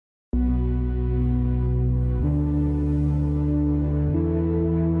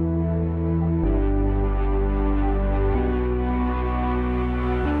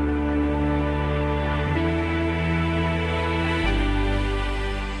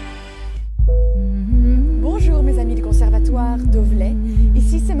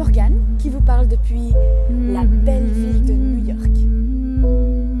Morgan qui vous parle depuis la belle ville de New York.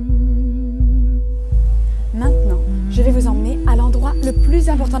 Maintenant, je vais vous emmener à l'endroit le plus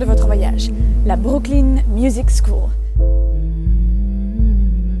important de votre voyage, la Brooklyn Music School.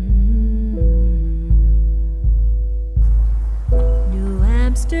 New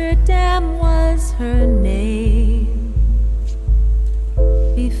Amsterdam was her name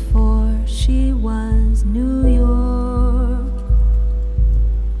before she was New York.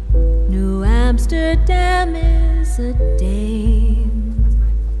 New Amsterdam is a dame,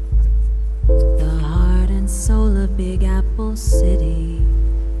 the heart and soul of Big Apple City.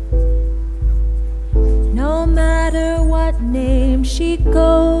 No matter what name she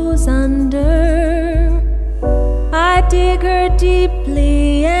goes under, I dig her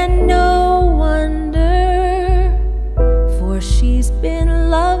deeply and no wonder, for she's been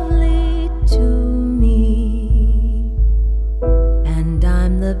lovely to me, and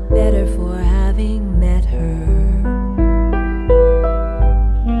I'm the better for having met her.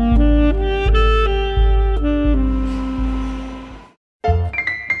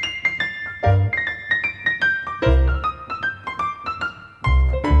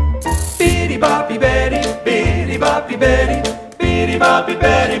 Boppy Betty, bitty boppy Betty, bitty boppy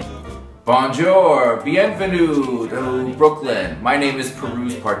Betty. Bonjour, bienvenue to Brooklyn. My name is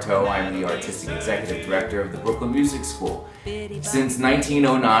Peruz Parteau. I'm the Artistic Executive Director of the Brooklyn Music School. Since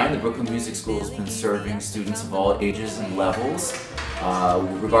 1909, the Brooklyn Music School has been serving students of all ages and levels,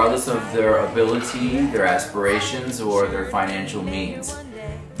 regardless of their ability, their aspirations, or their financial means.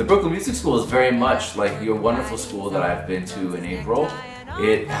 The Brooklyn Music School is very much like your wonderful school that I've been to in April.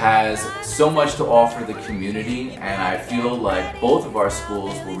 It has so much to offer the community, and I feel like both of our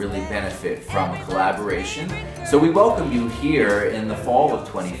schools will really benefit from a collaboration. So we welcome you here in the fall of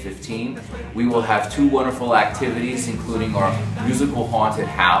 2015. We will have two wonderful activities, including our musical haunted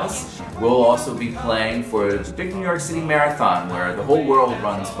house. We'll also be playing for the big New York City Marathon, where the whole world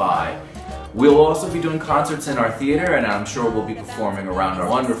runs by. We'll also be doing concerts in our theater, and I'm sure we'll be performing around our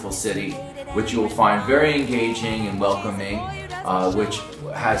wonderful city, which you will find very engaging and welcoming, which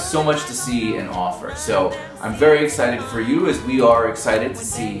has so much to see and offer. So I'm very excited for you, as we are excited to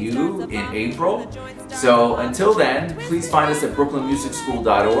see you in April. So until then, please find us at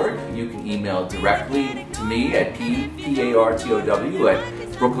brooklynmusicschool.org. You can email directly to me at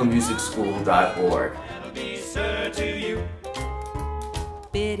partow@brooklynmusicschool.org.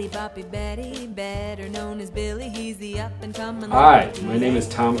 Bitty Boppy Betty, better known as Billy, he's the up-and-coming. Hi, my name is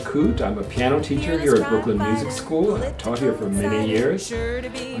Tom Coote. I'm a piano teacher here at Brooklyn Music School. I've taught here for many years.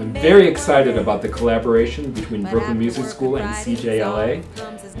 I'm very excited about the collaboration between Brooklyn Music School and CJLA,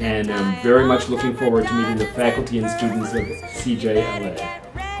 and I'm very much looking forward to meeting the faculty and students of CJLA.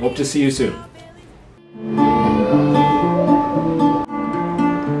 Hope to see you soon.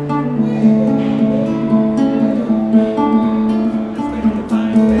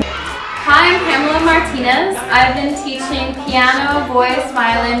 I've been teaching piano, voice,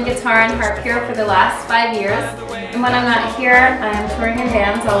 violin, guitar, and harp here for the last 5 years. And when I'm not here, I am touring in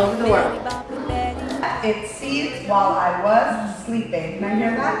bands all over the world. It seeds while I was sleeping. Can I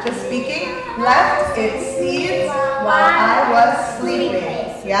hear that? Just speaking. Left, it seeds while I was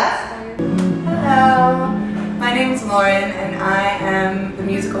sleeping. Yes? Hello. My name is Lauren, and I am the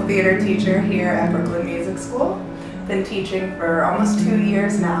musical theater teacher here at Brooklyn Music School. Been teaching for almost 2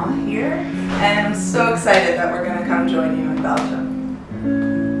 years now here, and I'm so excited that we're going to come join you in Belgium.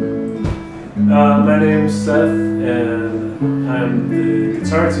 My name's Seth, and I'm the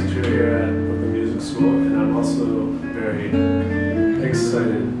guitar teacher here at Brooklyn Music School, and I'm also very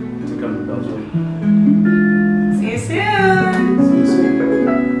excited to come to Belgium. See you soon! See you soon.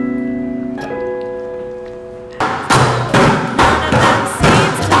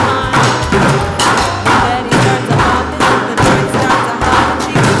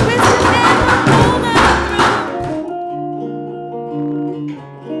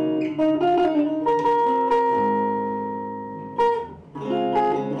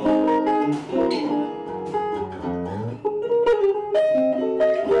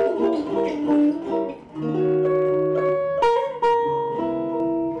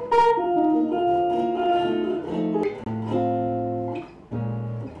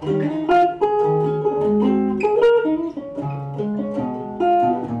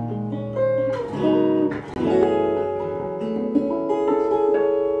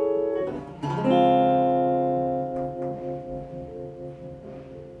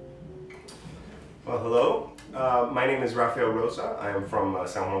 My name is Rafael Rosa. I am from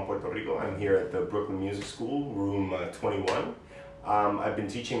San Juan, Puerto Rico. I'm here at the Brooklyn Music School, room 21. I've been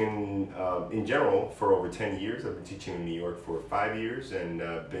teaching in general for over 10 years. I've been teaching in New York for 5 years and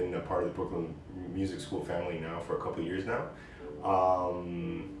been a part of the Brooklyn Music School family now for a couple of years now.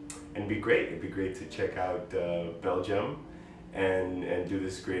 And it'd be great to check out Belgium and do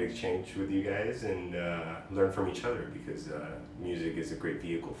this great exchange with you guys and learn from each other, because music is a great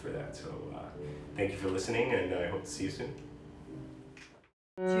vehicle for that. So thank you for listening, and I hope to see you soon.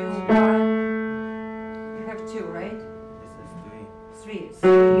 2, 1. You have 2, right? This is 3.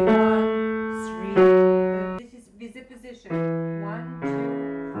 3, 1, 3. This is with the position. 1, 2,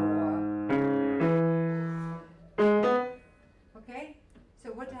 4. Okay? So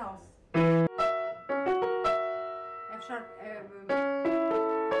what else? F sharp, and A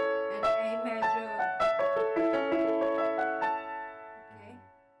major.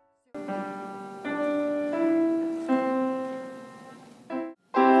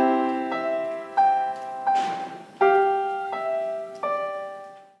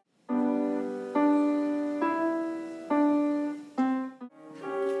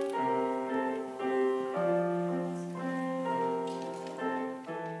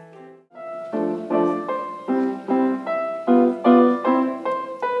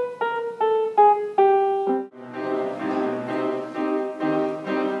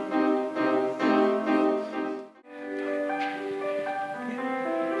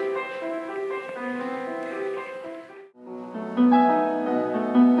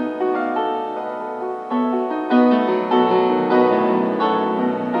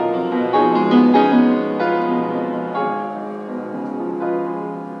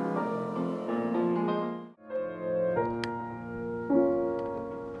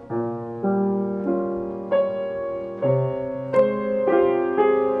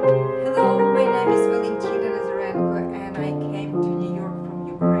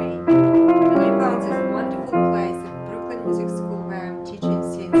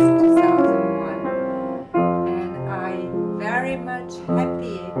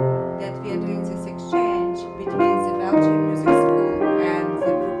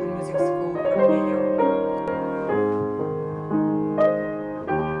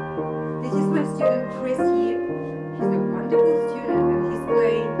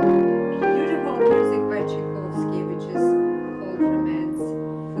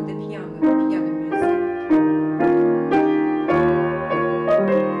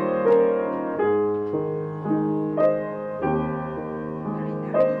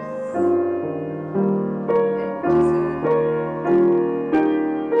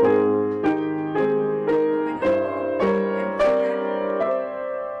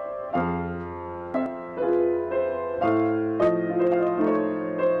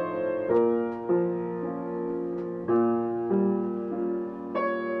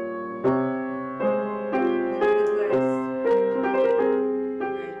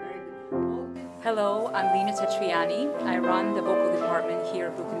 I run the vocal department here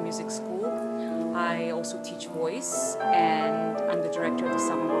at Brooklyn Music School. I also teach voice, and I'm the director of the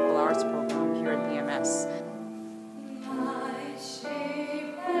Summer Vocal Arts program here at BMS.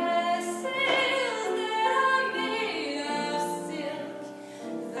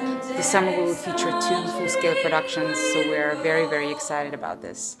 The summer will feature 2 full-scale productions, so we're very, very excited about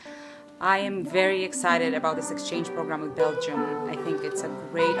this. I am very excited about this exchange program with Belgium. I think it's a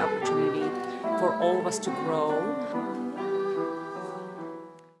great opportunity for all of us to grow,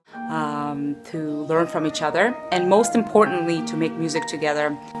 to learn from each other, and most importantly, to make music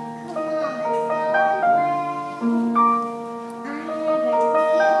together.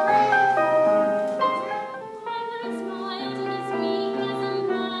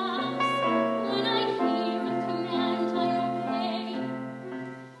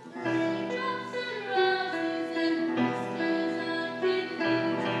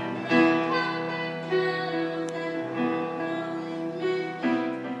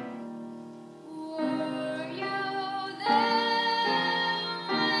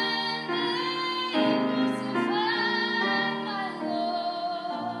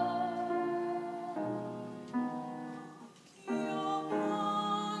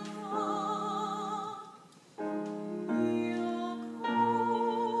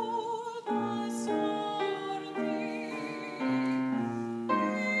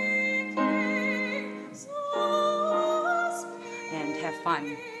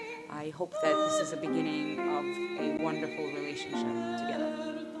 Fun. I hope that this is the beginning of a wonderful relationship together.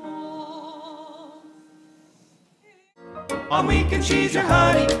 On weekend she's your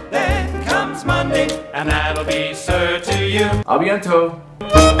honey, then comes Monday, and that'll be sir to you. A bientôt.